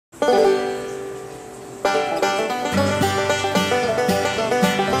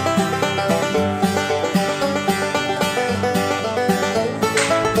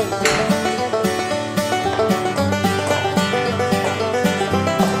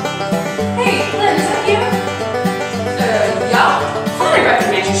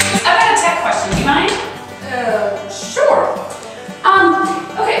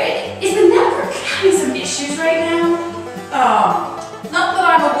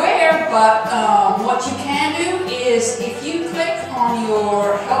but what you can do is if you click on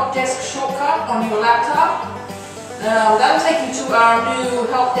your HelpDesk shortcut on your laptop, that'll take you to our new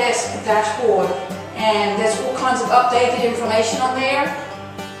HelpDesk Dashboard, and there's all kinds of updated information on there.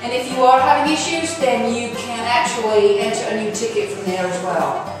 And if you are having issues, then you can actually enter a new ticket from there as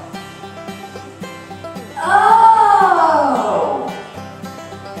well. Oh!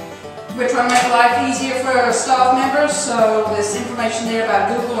 We're trying to make life easier for our staff members, so there's information there about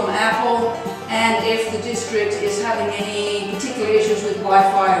Google and Apple, and if the district is having any particular issues with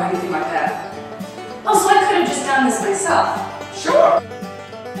Wi-Fi or anything like that. Oh, so I could have just done this myself. Sure!